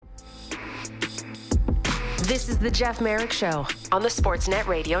This is the Jeff Merrick Show on the Sportsnet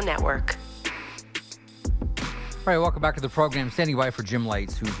Radio Network. All right, welcome back to the program. Standing by for Jim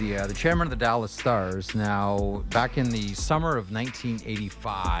Lights, who's the chairman of the Dallas Stars. Now, back in the summer of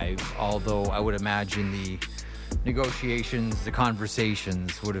 1985, although I would imagine the negotiations, the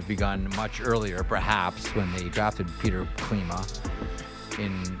conversations would have begun much earlier, perhaps, when they drafted Petr Klima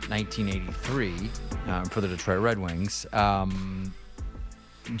in 1983 for the Detroit Red Wings.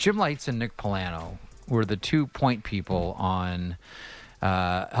 Jim Lights and Nick Polano were the 2 point people on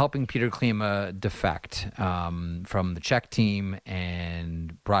helping Petr Klima defect from the Czech team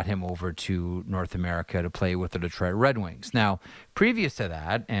and brought him over to North America to play with the Detroit Red Wings. Now, previous to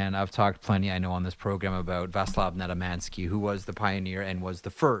that, and I've talked plenty, I know, on this program about Václav Nedomanský, who was the pioneer and was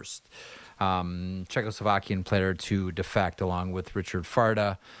the first Czechoslovakian player to defect, along with Richard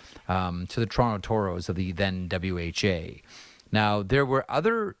Farda, to the Toronto Toros of the then WHA. Now, there were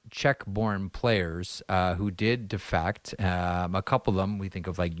other Czech-born players who did defect. A couple of them, we think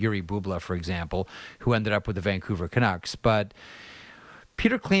of like Yuri Bubla, for example, who ended up with the Vancouver Canucks. But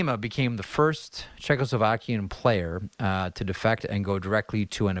Petr Klima became the first Czechoslovakian player to defect and go directly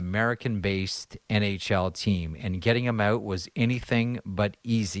to an American-based NHL team. And getting him out was anything but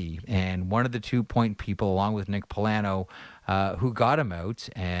easy. And one of the 2 point people, along with Nick Polano, who got him out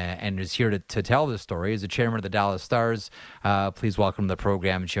and is here to tell this story, is the chairman of the Dallas Stars. Please welcome to the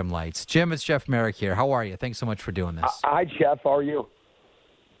program, Jim Lights. Jim, it's Jeff Merrick here. How are you? Thanks so much for doing this. Hi, Jeff. How are you?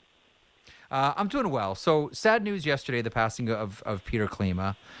 I'm doing well. So, sad news yesterday, the passing of Petr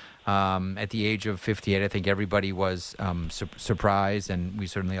Klima at the age of 58. I think everybody was surprised, and we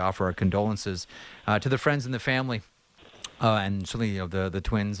certainly offer our condolences to the friends and the family, and certainly the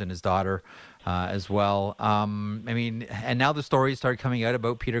twins and his daughter as well. And now the stories start coming out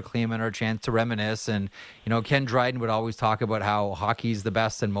about Petr Klima and our chance to reminisce. And, Ken Dryden would always talk about how hockey's the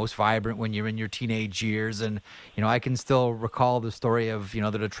best and most vibrant when you're in your teenage years. And, I can still recall the story of,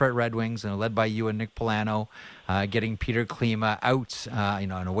 the Detroit Red Wings, led by you and Nick Polano, getting Petr Klima out,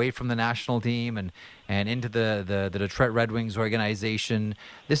 and away from the national team and into the Detroit Red Wings organization.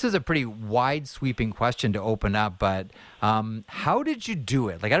 This is a pretty wide sweeping question to open up, but how did you do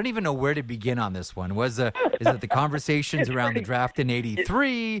it? Like, I don't even know where to begin on this one. Is it the conversations around the draft in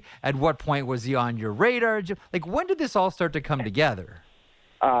 83? At what point was he on your radar? Like, when did this all start to come together?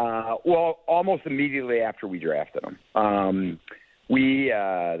 Well, almost immediately after we drafted him.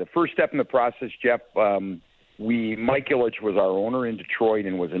 The first step in the process, Jeff, Mike Ilitch was our owner in Detroit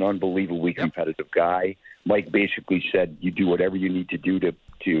and was an unbelievably competitive guy. Mike basically said, you do whatever you need to do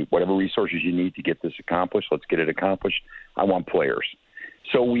to whatever resources you need to get this accomplished. Let's get it accomplished. I want players.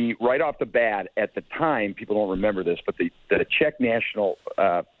 So we, right off the bat, at the time, people don't remember this, but the Czech National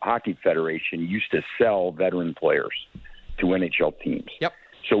Hockey Federation used to sell veteran players to NHL teams. Yep.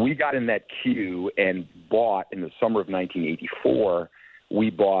 So we got in that queue and bought, in the summer of 1984, we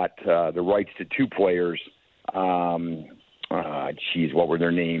bought the rights to 2 players. What were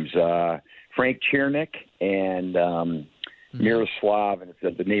their names? Frank Chernik and Miroslav, and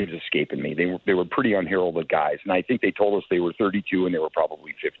the name's escaping me. They were pretty unheralded guys, and I think they told us they were 32 and they were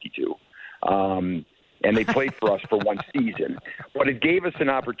probably 52. And they played for us for one season. But it gave us an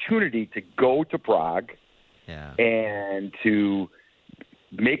opportunity to go to Prague and to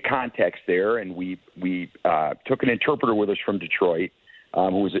make contacts there, and we took an interpreter with us from Detroit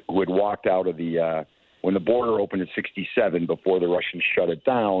who had walked out of the when the border opened in '67 before the Russians shut it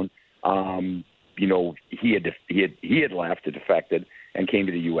down. He had left, had defected, and came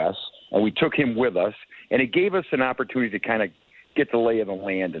to the U.S. and we took him with us, and it gave us an opportunity to kind of get the lay of the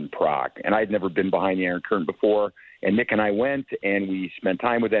land in Prague. And I'd never been behind the Iron Curtain before, and Nick and I went and we spent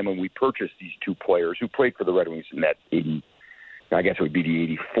time with them, and we purchased these 2 players who played for the Red Wings in that it would be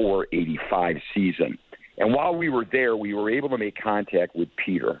the 84-85 season. And while we were there, we were able to make contact with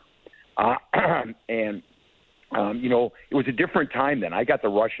Petr. It was a different time then. I got the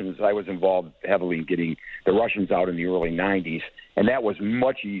Russians. I was involved heavily in getting the Russians out in the early 90s, and that was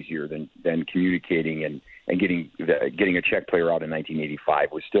much easier than communicating and getting a Czech player out in 1985.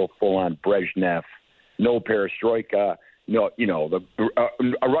 It was still full-on Brezhnev, no perestroika. No,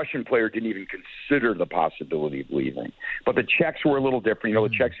 a Russian player didn't even consider the possibility of leaving. But the Czechs were a little different. The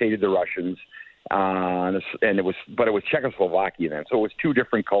Czechs hated the Russians, and it was Czechoslovakia then. So it was 2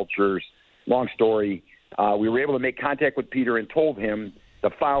 different cultures. Long story. We were able to make contact with Petr and told him the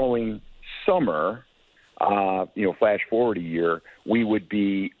following summer, flash forward a year, we would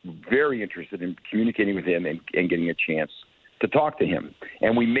be very interested in communicating with him and getting a chance to talk to him.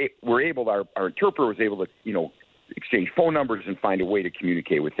 And our interpreter was able to, exchange phone numbers and find a way to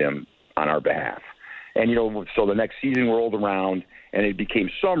communicate with him on our behalf. And, so the next season rolled around and it became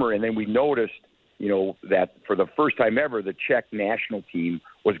summer, and then we noticed, that for the first time ever, the Czech national team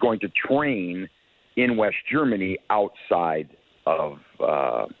was going to train in West Germany outside of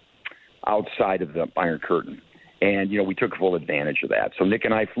the Iron Curtain. And, we took full advantage of that. So Nick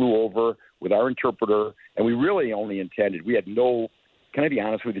and I flew over with our interpreter, and we really only intended, we had no, can I be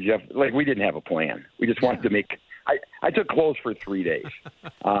honest with you, Jeff? Like, we didn't have a plan. We just wanted to make, I took clothes for 3 days.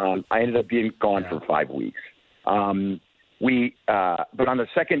 I ended up being gone for 5 weeks. But on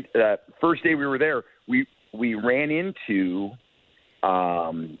the first day we were there, we ran into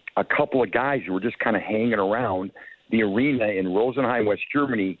a couple of guys who were just kind of hanging around the arena in Rosenheim, West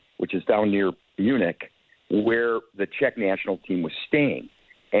Germany, which is down near Munich, where the Czech national team was staying.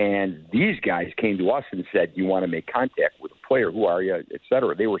 And these guys came to us and said, "You want to make contact with a player? Who are you?" et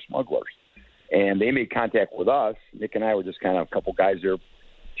cetera. They were smugglers. And they made contact with us. Nick and I were just kind of a couple guys there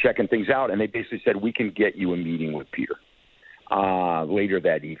checking things out. And they basically said, "We can get you a meeting with Peter later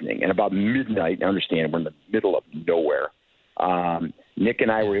that evening." And about midnight, I understand we're in the middle of nowhere. Nick and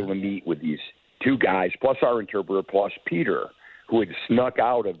I were able to meet with these two guys, plus our interpreter, plus Peter, who had snuck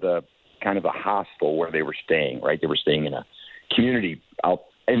out of the kind of a hostel where they were staying, right? They were staying in a community out.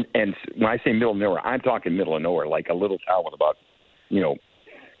 And when I say middle of nowhere, I'm talking middle of nowhere, like a little town with about,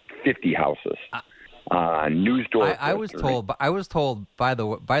 50 houses. Newsdorf. I was told, by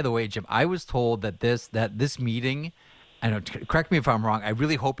the way, Jim, I was told that this meeting, I know, correct me if I'm wrong, I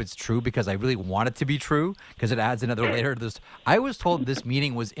really hope it's true because I really want it to be true because it adds another layer to this. I was told this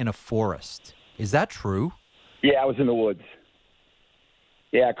meeting was in a forest. Is that true? Yeah, I was in the woods.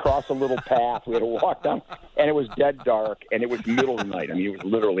 Yeah, across a little path. We had to walk down, and it was dead dark, and it was middle of the night. I mean, it was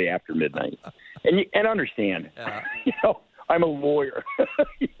literally after midnight. And understand, I'm a lawyer.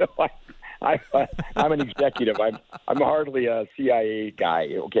 I'm an executive. I'm hardly a CIA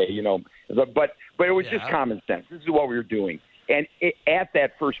guy. Okay, but it was just common sense. This is what we were doing. And at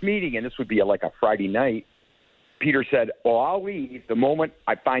that first meeting, and this would be like a Friday night, Peter said, "Well, I'll leave the moment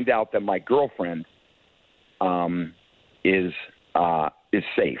I find out that my girlfriend is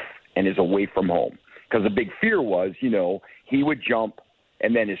safe and is away from home." Because the big fear was, he would jump,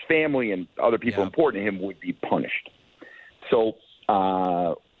 and then his family and other people important to him would be punished. So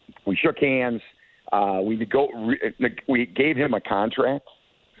we shook hands. We gave him a contract,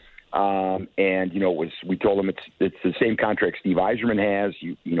 and we told him it's the same contract Steve Yzerman has.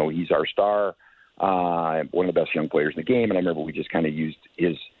 He's our star, one of the best young players in the game. And I remember we just kind of used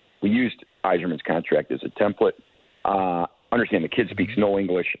Yzerman's contract as a template. Understand the kid speaks no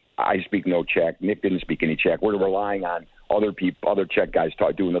English. I speak no Czech. Nick didn't speak any Czech. We're relying on other Czech guys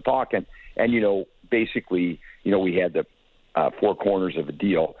doing the talking. And, basically, we had the 4 corners of a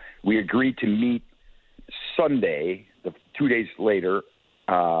deal. We agreed to meet Sunday, 2 days later,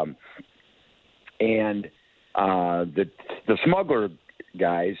 and the smuggler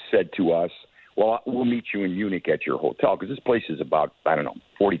guys said to us, "Well, we'll meet you in Munich at your hotel," because this place is about,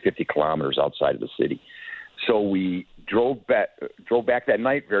 40, 50 kilometers outside of the city. So we drove back that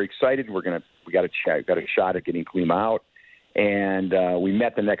night, very excited. We got a shot at getting Klima out, and we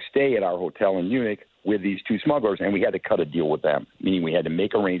met the next day at our hotel in Munich with these 2 smugglers, and we had to cut a deal with them, meaning we had to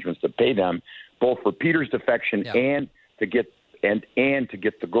make arrangements to pay them both for Peter's defection and to get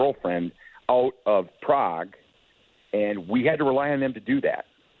the girlfriend out of Prague, and we had to rely on them to do that.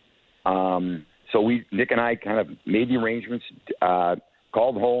 So Nick and I kind of made the arrangements,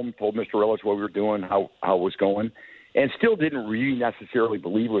 called home, told Mr. Illich what we were doing, how it was going, and still didn't really necessarily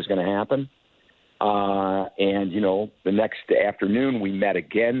believe it was going to happen. And the next afternoon we met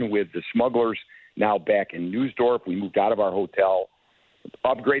again with the smugglers, now back in Newsdorf. We moved out of our hotel,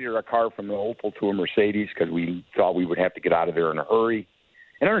 upgraded our car from an Opel to a Mercedes because we thought we would have to get out of there in a hurry.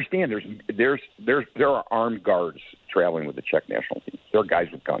 And understand, there are armed guards traveling with the Czech national team. There are guys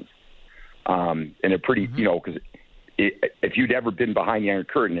with guns, and they're pretty, because if you'd ever been behind the Iron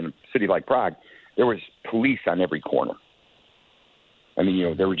Curtain in a city like Prague, there was police on every corner. I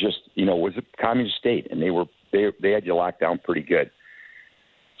mean, they were just, it was a communist state, and they had you locked down pretty good.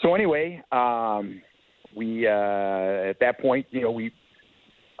 So anyway, we at that point, we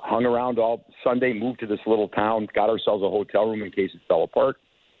hung around all Sunday, moved to this little town, got ourselves a hotel room in case it fell apart,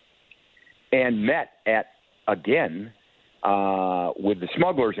 and met again with the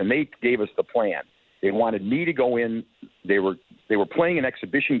smugglers, and they gave us the plan. They wanted me to go in. They were playing an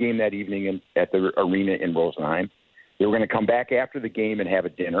exhibition game that evening at the arena in Rosenheim. They were going to come back after the game and have a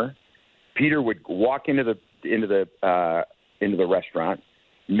dinner. Peter would walk into the restaurant,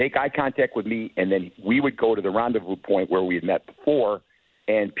 make eye contact with me, and then we would go to the rendezvous point where we had met before,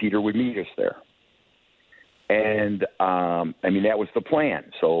 and Peter would meet us there. And that was the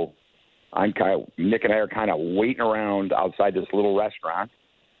plan. So Nick and I are kind of waiting around outside this little restaurant.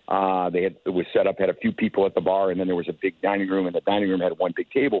 It was set up, had a few people at the bar, and then there was a big dining room, and the dining room had one big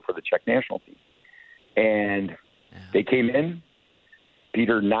table for the Czech national team. And they came in.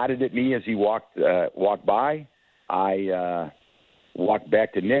 Peter nodded at me as he walked by. I walked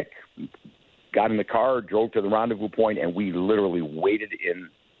back to Nick, got in the car, drove to the rendezvous point, and we literally waited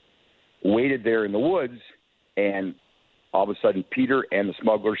there in the woods. And all of a sudden, Peter and the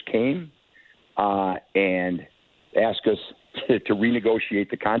smugglers came and asked us to renegotiate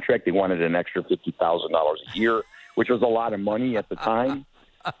the contract. They wanted an extra $50,000 a year, which was a lot of money at the time.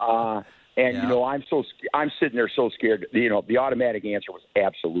 I'm sitting there so scared. The automatic answer was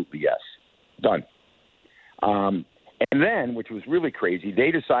absolutely yes. Done. And then, which was really crazy, they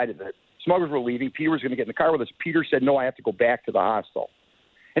decided that smugglers were leaving. Peter was going to get in the car with us. Peter said, no, I have to go back to the hostel.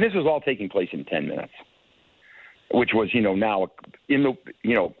 And this was all taking place in 10 minutes, which was, now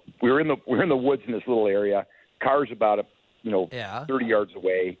we're in the woods in this little area. Car's about 30 yards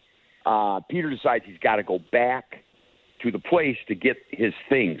away. Peter decides he's got to go back to the place to get his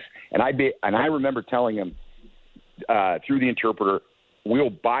things. And I remember telling him through the interpreter,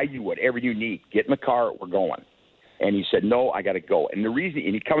 we'll buy you whatever you need. Get in the car, we're going. And he said, no, I got to go. And the reason,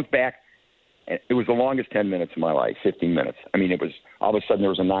 and he comes back, and it was the longest 10 minutes of my life, 15 minutes. I mean, it was all of a sudden there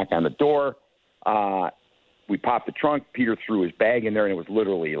was a knock on the door. We popped the trunk. Peter threw his bag in there, and it was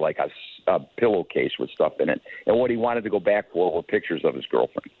literally like a pillowcase with stuff in it. And what he wanted to go back for were pictures of his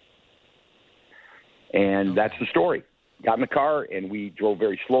girlfriend. And that's the story. Got in the car, and we drove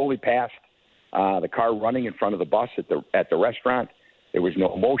very slowly past the car running in front of the bus at the restaurant. There was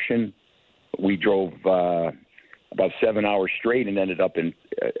no motion. We drove about 7 hours straight and ended up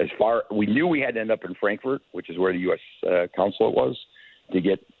we knew we had to end up in Frankfurt, which is where the U.S. consulate was,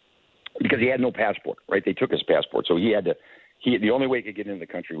 because he had no passport, right? They took his passport. So the only way he could get into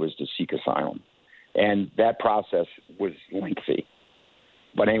the country was to seek asylum. And that process was lengthy.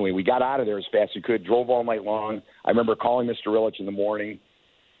 But anyway, we got out of there as fast as we could, drove all night long. I remember calling Mr. Illich in the morning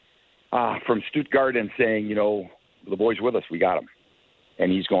from Stuttgart and saying, the boy's with us. We got him.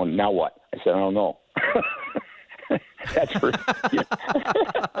 And he's going, now what? I said, I don't know. That's for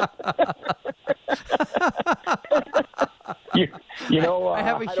I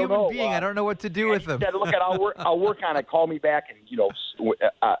have a human being. I don't know what to do with him. Said, look, I'll work on it. Call me back, and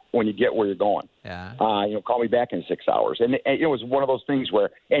when you get where you're going. Yeah. Call me back in 6 hours. And it was one of those things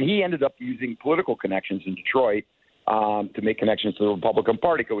where, and he ended up using political connections in Detroit to make connections to the Republican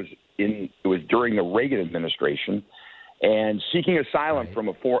Party. It was during the Reagan administration. And seeking asylum from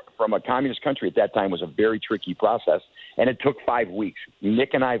a communist country at that time was a very tricky process, and it took 5 weeks.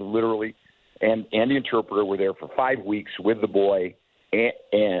 Nick and I literally, and the interpreter were there for 5 weeks with the boy,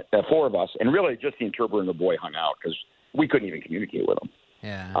 and four of us, and really just the interpreter and the boy hung out because we couldn't even communicate with them.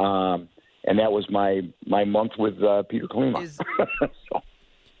 Yeah. And that was my month with Peter Klima.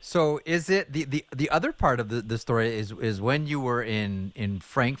 So is it the other part of the story is when you were in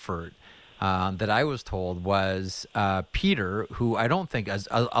Frankfurt? That I was told was Peter, who I don't think,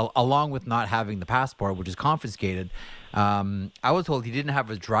 along with not having the passport, which is confiscated, I was told he didn't have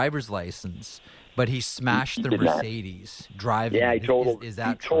a driver's license, but he smashed the Mercedes driving. Yeah, he totaled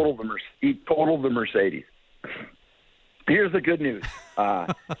the Mercedes. Here's the good news.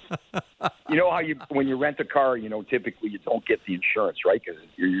 You know how when you rent a car, typically you don't get the insurance, right? Because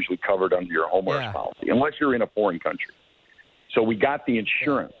you're usually covered under your homeowner's policy, unless you're in a foreign country. So we got the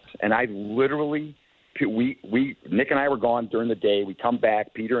insurance, and I literally, Nick and I were gone during the day. We come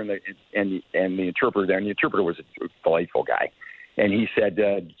back, Peter and the interpreter there, and the interpreter was a delightful guy, and he said,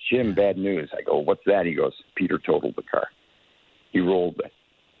 "Jim, bad news." I go, "What's that?" He goes, "Peter totaled the car. He rolled it."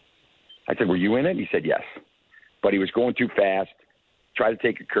 I said, "Were you in it?" He said, "Yes," but he was going too fast, tried to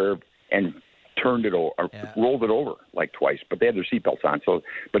take a curve, and turned it over, rolled it over like twice. But they had their seatbelts on,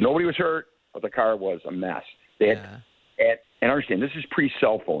 but nobody was hurt. But the car was a mess. They had. And understand, this is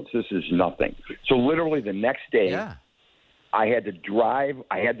pre-cell phones. This is nothing. So literally the next day, I had to drive.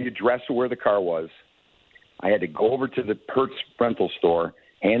 I had the address of where the car was. I had to go over to the Hertz rental store,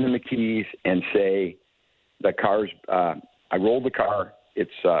 hand them the keys, and say, "The car's." I rolled the car.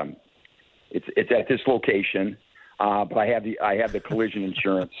 It's at this location, but I have the collision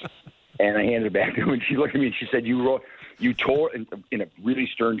insurance, and I handed it back to her. And she looked at me and she said, "You tore," in a really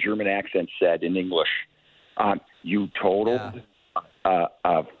stern German accent, said in English. You totaled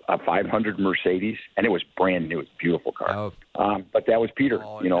a 500 Mercedes, and it was brand new. It was a beautiful car. But that was Peter.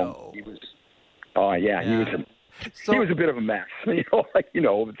 He was. Oh yeah, he was a bit of a mess. It's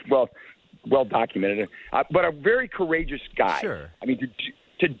well documented. But a very courageous guy. Sure. I mean,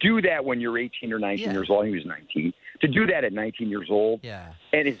 to do that when you're 18 or 19 years old, he was 19. To do that at 19 years old,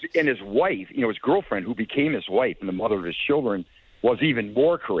 and his wife, his girlfriend, who became his wife and the mother of his children, was even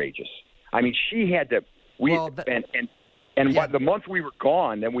more courageous. I mean, she had to. The month we were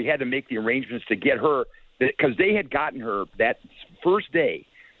gone, then we had to make the arrangements to get her, because they had gotten her that first day.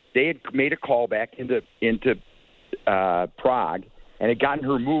 They had made a call back into Prague, and had gotten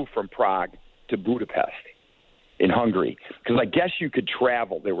her moved from Prague to Budapest in Hungary. Because I guess you could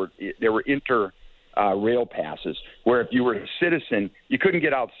travel. There were rail passes where if you were a citizen, you couldn't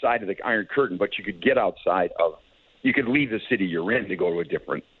get outside of the Iron Curtain, but you could get outside of. You could leave the city you're in to go to a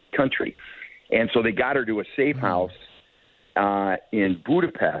different country. And so they got her to a safe house in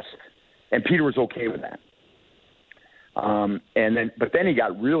Budapest, and Peter was okay with that. But then he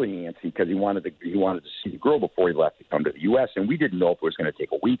got really antsy because he wanted to see the girl before he left to come to the U.S. And we didn't know if it was going to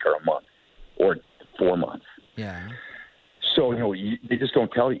take a week or a month or 4 months. Yeah. So they just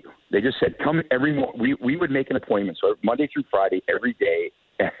don't tell you. They just said come every morning. We would make an appointment. So Monday through Friday, every day,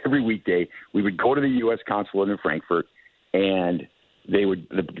 every weekday, we would go to the U.S. consulate in Frankfurt, and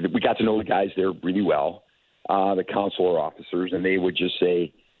we got to know the guys there really well, the consular officers, and they would just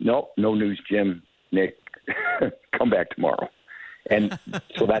say, no news, Jim, Nick, come back tomorrow. And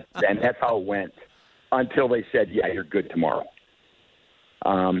so that's how it went until they said, yeah, you're good tomorrow.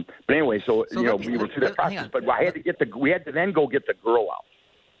 But anyway, so we were through that process, but we had to then go get the girl out.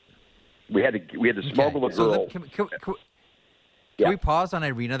 We had to smuggle the girl. Can we pause on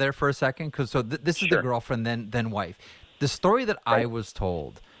Irina there for a second? Because this is the girlfriend, then wife. The story that I was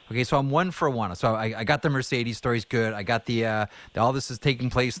told. Okay, so I'm 1 for 1. So I got the Mercedes story's good. I got the all this is taking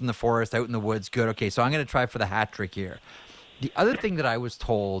place in the forest, out in the woods. Good. Okay, so I'm going to try for the hat trick here. The other thing that I was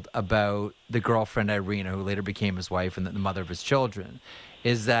told about the girlfriend Irina, who later became his wife and the mother of his children,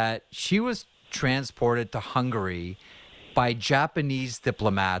 is that she was transported to Hungary by Japanese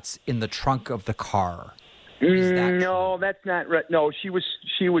diplomats in the trunk of the car. No, that's not right. No, she was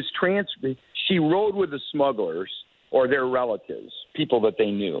transferred. She rode with the smugglers or their relatives, people that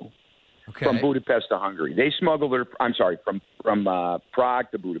they knew, from Budapest to Hungary. They smuggled her. I'm sorry, from Prague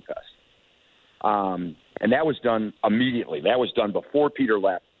to Budapest, and that was done immediately. That was done before Peter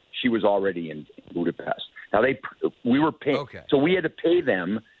left. She was already in Budapest. Now we were paying, so we had to pay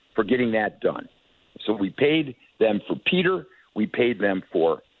them for getting that done. So we paid them for Peter. We paid them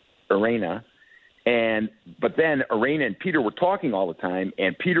for Irina. But then Irina and Peter were talking all the time,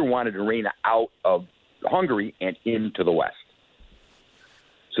 and Peter wanted Irina out of Hungary and into the West.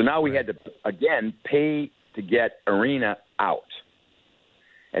 So now we had to, again, pay to get Irina out.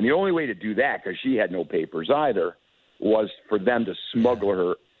 And the only way to do that, because she had no papers either, was for them to smuggle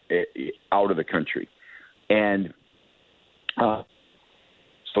her out of the country. And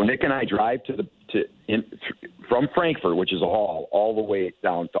so Nick and I drive from Frankfurt, which is a haul, all the way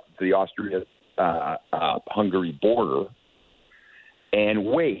down to the Austria-Hungary border, and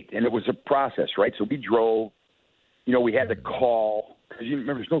wait. And it was a process, right? So we drove. We had to call, because you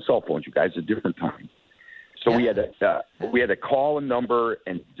remember there's no cell phones, you guys. It's a different time. So we had to call a number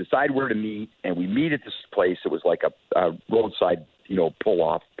and decide where to meet, and we meet at this place. It was like a roadside,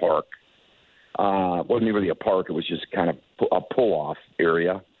 pull-off park. It wasn't really a park. It was just kind of a pull-off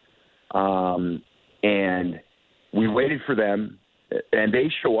area. And we waited for them, and they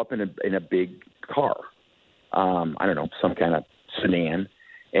show up in a big car. I don't know, some kind of sedan.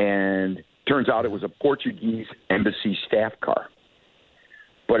 And turns out it was a Portuguese embassy staff car,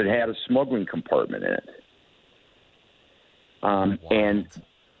 but it had a smuggling compartment in it.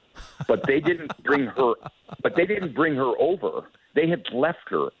 But they didn't bring her. But they didn't bring her over. They had left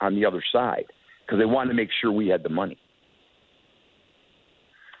her on the other side because they wanted to make sure we had the money.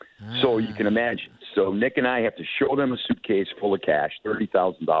 So you can imagine. So Nick and I have to show them a suitcase full of cash,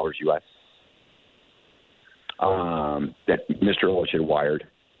 $30,000 US, that Mr. Illich had wired.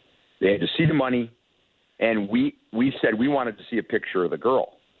 They had to see the money, and we said we wanted to see a picture of the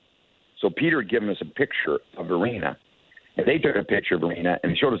girl. So Peter had given us a picture of Irina, and they took a picture of Irina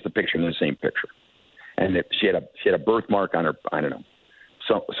and showed us the picture in the same picture. And she had a birthmark on her, I don't know,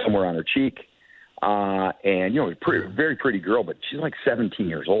 somewhere on her cheek. And very pretty girl, but she's like 17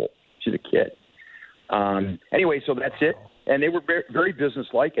 years old. She's a kid. Anyway, so that's it. And they were very, very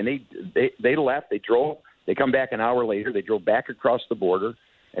businesslike, and they left. They drove. They come back an hour later. They drove back across the border,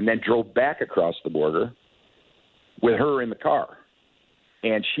 and then drove back across the border with her in the car.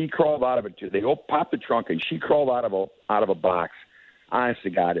 And she crawled out of it. They popped the trunk, and she crawled out of a box. Honest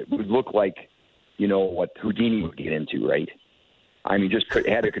to God, it would look like, what Houdini would get into, right? I mean, just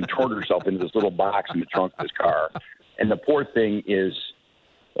had to contort herself into this little box in the trunk of this car. And the poor thing is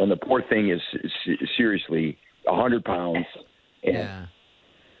seriously 100 pounds. And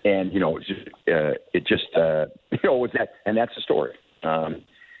it was that, and that's the story.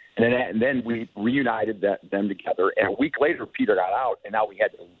 And then we reunited them together. And a week later, Peter got out, and now we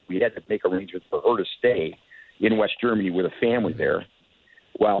had to make arrangements for her to stay in West Germany with a family there.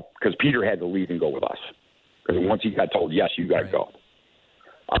 Well, because Peter had to leave and go with us. Because once he got told, yes, you got to go.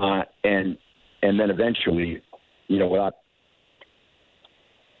 And then eventually, without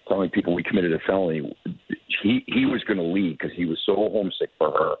telling people we committed a felony, he was going to leave because he was so homesick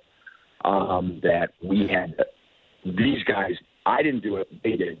for her that we had these guys. I didn't do it.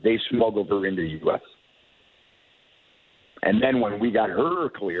 They did. They smuggled her into the U.S. And then when we got her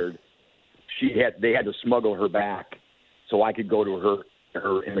cleared, they had to smuggle her back so I could go to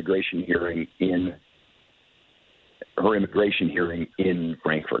her immigration hearing in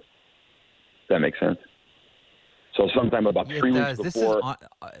Frankfurt. Does that make sense? So sometime about 3 weeks before.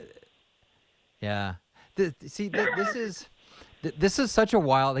 This is such a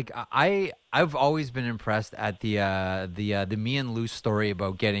wild. Like I've always been impressed at the me and Lou story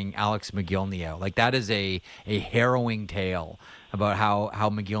about getting Alex McGillney out. Like that is a harrowing tale about how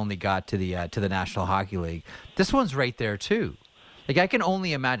McGillney got to the National Hockey League. This one's right there too. Like I can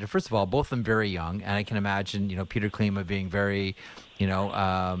only imagine. First of all, both of them very young, and I can imagine Peter Klima being very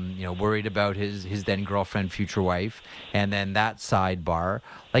worried about his then girlfriend, future wife, and then that sidebar.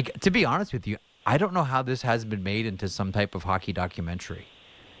 Like to be honest with you, I don't know how this hasn't been made into some type of hockey documentary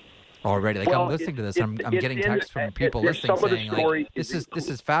already. Like I'm listening to this, I'm getting texts from people listening saying like, this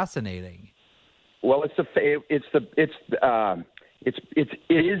is fascinating. Well, it is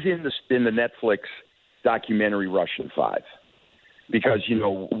in the Netflix documentary Russian 5 because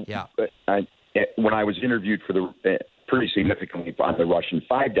when I was interviewed for the pretty significantly on the Russian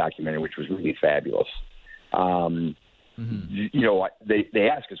 5 documentary, which was really fabulous. They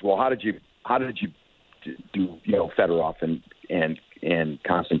asked us, well, how did you do Fedorov and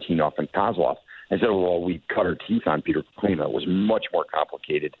Konstantinov and Kozlov? I said, well, we cut our teeth on Peter Klima. It was much more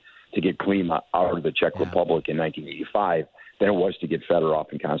complicated to get Klima out of the Czech Republic in 1985 than it was to get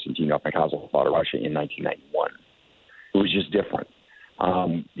Fedorov and Konstantinov and Kozlov out of Russia in 1991. It was just different.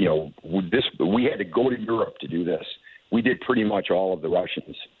 We had to go to Europe to do this. We did pretty much all of the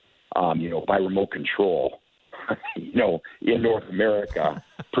Russians, by remote control. In North America,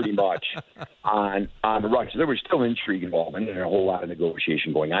 pretty much on the Russians. There was still intrigue involved and a whole lot of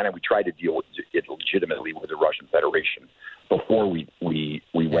negotiation going on, and we tried to deal with it legitimately with the Russian Federation before we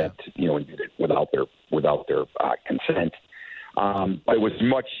went, and did it without their consent. But it was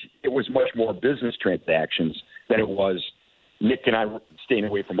much more business transactions than it was Nick and I staying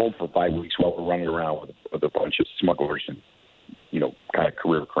away from home for 5 weeks while we're running around with a bunch of smugglers and kind of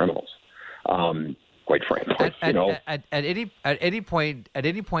career criminals. Quite frankly, At any point,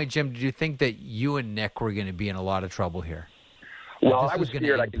 Jim, did you think that you and Nick were going to be in a lot of trouble here? Well, I was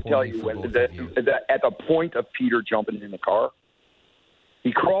scared. I can tell you, at the point of Peter jumping in the car,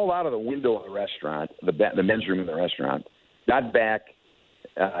 he crawled out of the window of the restaurant, the men's room in the restaurant, got back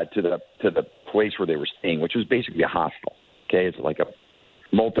to the place where they were staying, which was basically a hostel. Okay, it's like a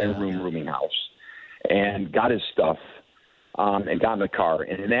multi-room rooming house, and got his stuff and got in the car,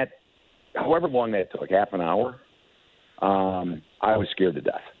 and in that. However long that took, half an hour, I was scared to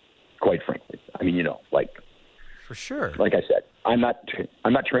death, quite frankly. I mean, for sure. Like I said, I'm not trained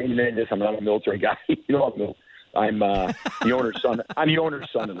in any of this. I'm not a military guy. I'm the owner's son. I'm the owner's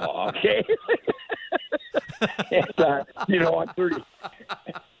son-in-law. Okay, and, I'm 30,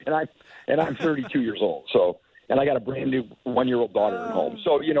 and I'm 32 years old. So, and I got a brand new 1-year-old daughter at home.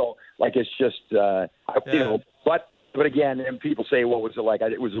 So, it's just, But again, and people say, what was it like?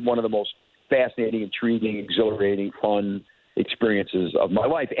 It was one of the most fascinating, intriguing, exhilarating, fun experiences of my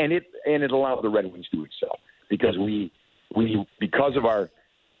life. And it allowed the Red Wings to excel because we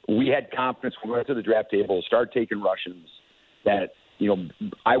had confidence. We went to the draft table, started taking Russians that,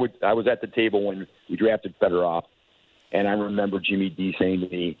 I was at the table when we drafted Fedorov, and I remember Jimmy D saying to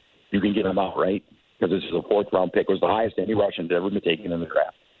me, you can get him out, right? Because this is a 4th-round pick. It was the highest any Russian had ever been taken in the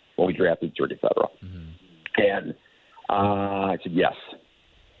draft when we drafted Sergei Fedorov. Mm-hmm. And I said yes,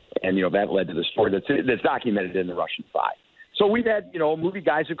 and that led to the story that's documented in the Russian 5. So we've had movie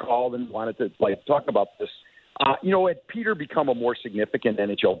guys who called and wanted to talk about this. Had Peter become a more significant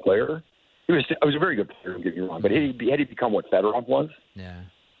NHL player? He was a very good player. Don't get me wrong, but had he become what Fedorov was? Yeah.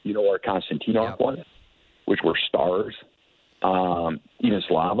 Or Konstantinov was, which were stars. Even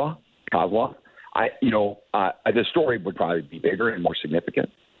Slava, Kozlov. The story would probably be bigger and more significant.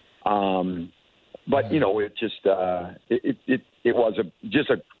 But it just it was a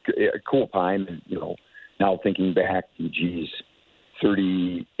cool time, and now thinking back,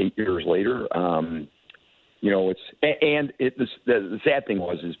 38 years later, the sad thing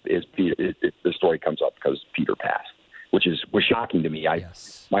was Peter. The story comes up because Peter passed. which was shocking to me.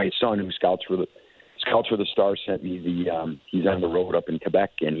 My son, who scouts for the Stars, sent me he's on the road up in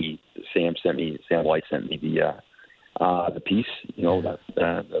Quebec, and Sam White sent me the piece, the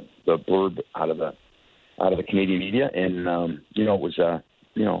blurb out of the Canadian media, and it was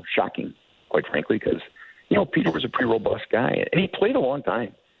shocking, quite frankly, because Peter was a pretty robust guy, and he played a long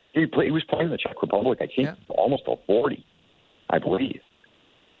time. He was playing in the Czech Republic, I think, almost till 40, I believe.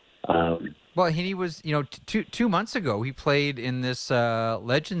 Well, he was, 2 months ago, he played in this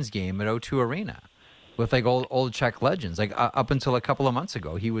Legends game at O2 Arena with like old Czech legends. Like up until a couple of months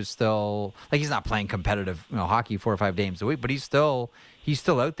ago, he was still he's not playing competitive hockey 4 or 5 games a week, but he's still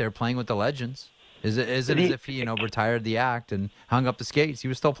out there playing with the legends. Isn't as if he retired the act and hung up the skates. He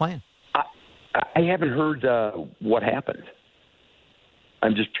was still playing. I haven't heard what happened.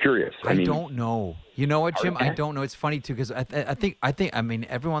 I'm just curious. I don't know. You know what, Jim? I don't know. It's funny too because I think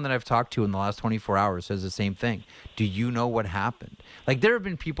everyone that I've talked to in the last 24 hours says the same thing. Do you know what happened? Like there have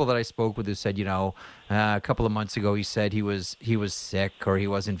been people that I spoke with who said, a couple of months ago he said he was sick or he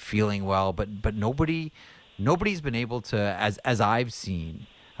wasn't feeling well, but nobody's been able to, as I've seen,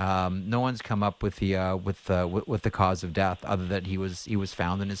 no one's come up with the cause of death other than he was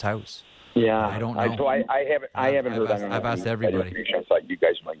found in his house. Yeah, I don't know. So I haven't heard. I've asked everybody. I thought you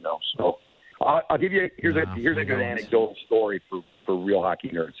guys might know. So I'll give you here's a good anecdotal story for real hockey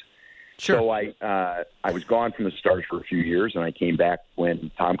nerds. Sure. So I was gone from the Stars for a few years, and I came back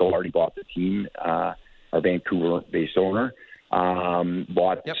when Tom Ghilardi bought the team. Our Vancouver-based owner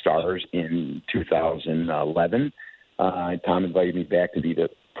bought the Stars in 2011. Tom invited me back to be the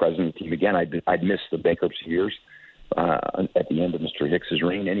president of the team again. I'd missed the bankruptcy years at the end of Mr. Hicks's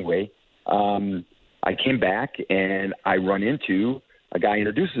reign anyway. I came back, and I run into a guy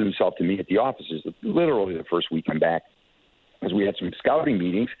introduces himself to me at the offices, literally the first week I'm back, because we had some scouting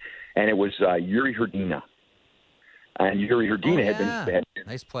meetings, and it was Yuri Hrdina. And Yuri Hrdina had been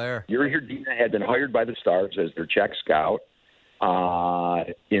nice player. Yuri Hrdina had been hired by the Stars as their Czech scout. Joe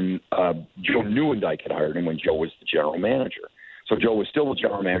Neuendijk had hired him when Joe was the general manager. So Joe was still the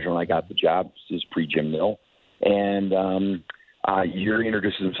general manager when I got the job. This is pre-Jim Mill. And Yuri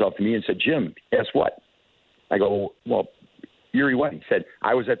introduces himself to me and said, "Jim, guess what?" I go, "Well, Yuri, what?" He said,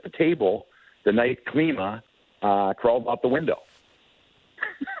 "I was at the table the night Klima crawled out the window."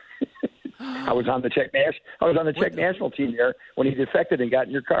 I was on the Czech national team there when he defected and got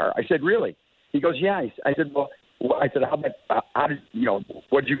in your car. I said, "Really?" He goes, "Yeah." I said, "Well," I said, "How did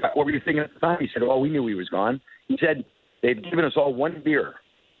what were you thinking at the time?" He said, "Well, we knew he was gone." He said, "They've given us all one beer,"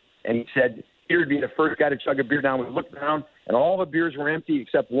 and he said, "Peter would be the first guy to chug a beer down." We looked down, and all the beers were empty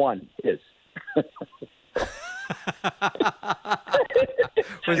except one, his.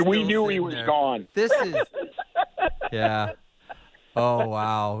 We knew he was gone. This is, yeah. Oh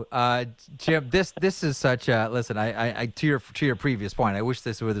wow, Jim. This is such a listen. I to your previous point. I wish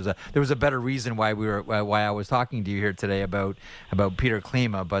there was a better reason why I was talking to you here today about Peter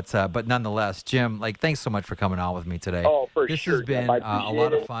Klima. But nonetheless, Jim, thanks so much for coming on with me today. Oh, for this sure. This has been a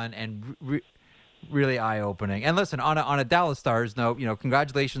lot of fun and really eye-opening. And listen, on a Dallas Stars note,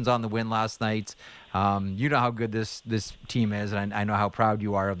 congratulations on the win last night. You know how good this team is, and I know how proud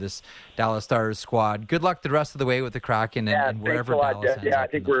you are of this Dallas Stars squad. Good luck the rest of the way with the Kraken and wherever Dallas ends up. I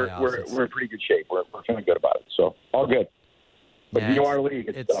think we're in pretty good shape. We're feeling good about it, so all good. But our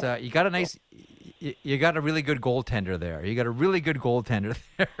league, you got a really good goaltender there. You got a really good goaltender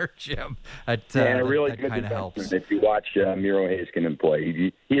there, Jim. And a really good kind of helps. If you watch Miro Heiskanen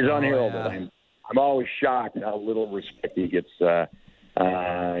play, he is unheralded. I'm always shocked how little respect he gets in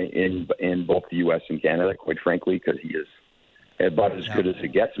both the U.S. and Canada, quite frankly, because he is about as good as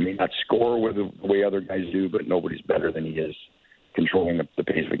it gets. I mean, not score with the way other guys do, but nobody's better than he is controlling the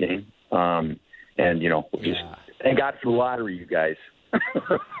pace of the game. Just thank God for the lottery, you guys.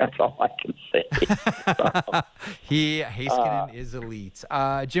 That's all I can say. Heiskanen is elite.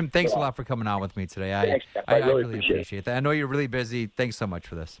 Jim, thanks a lot for coming on with me today. I really appreciate that. I know you're really busy. Thanks so much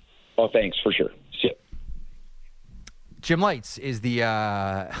for this. Oh, thanks, for sure. See ya. Jim Lites is the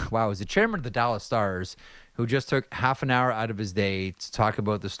chairman of the Dallas Stars, who just took half an hour out of his day to talk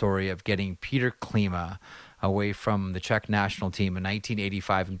about the story of getting Peter Klima away from the Czech national team in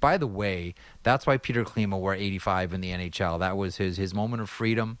 1985. And by the way, that's why Peter Klima wore 85 in the NHL. That was his moment of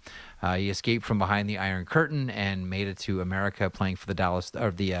freedom. He escaped from behind the Iron Curtain and made it to America playing for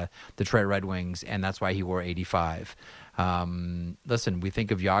the Detroit Red Wings, and that's why he wore 85. Listen, we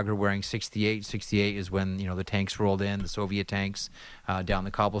think of Jágr wearing 68. 68 is when the tanks rolled in, the Soviet tanks, down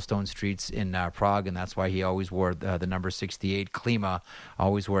the cobblestone streets in Prague, and that's why he always wore the number 68. Klima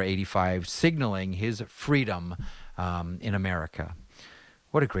always wore 85, signaling his freedom in America.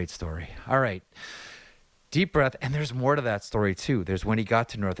 What a great story. All right. Deep breath, and there's more to that story too. There's when he got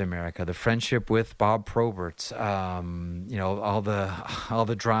to North America, the friendship with Bob Probert, all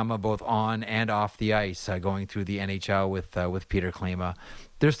the drama both on and off the ice, going through the NHL with Petr Klima.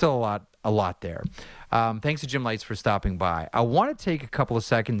 There's still a lot there. Thanks to Jim Lights for stopping by. I want to take a couple of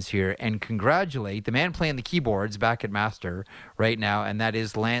seconds here and congratulate the man playing the keyboards back at Master right now, and that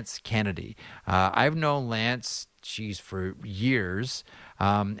is Lance Kennedy. I've known Lance, for years.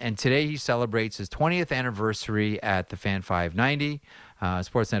 And today he celebrates his 20th anniversary at the Fan 590.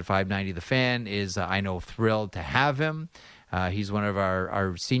 Sportsnet 590 The Fan is, I know, thrilled to have him. He's one of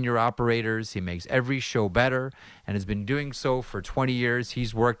our senior operators. He makes every show better and has been doing so for 20 years.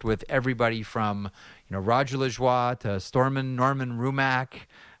 He's worked with everybody from, Roger Lajoie to Norman Rumack,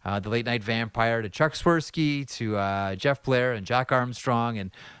 the Late Night Vampire, to Chuck Swirsky, to Jeff Blair and Jack Armstrong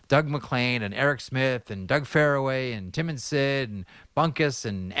and Doug McLean and Eric Smith and Doug Fairway and Tim and Sid and Bunkus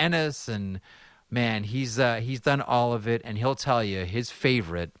and Ennis. And, man, he's done all of it, and he'll tell you his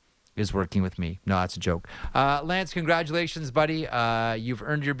favorite is working with me. No, that's a joke. Lance, congratulations, buddy. You've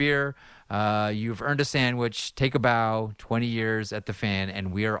earned your beer. You've earned a sandwich. Take a bow. 20 years at the Fan,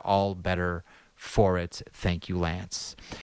 and we are all better for it. Thank you, Lance.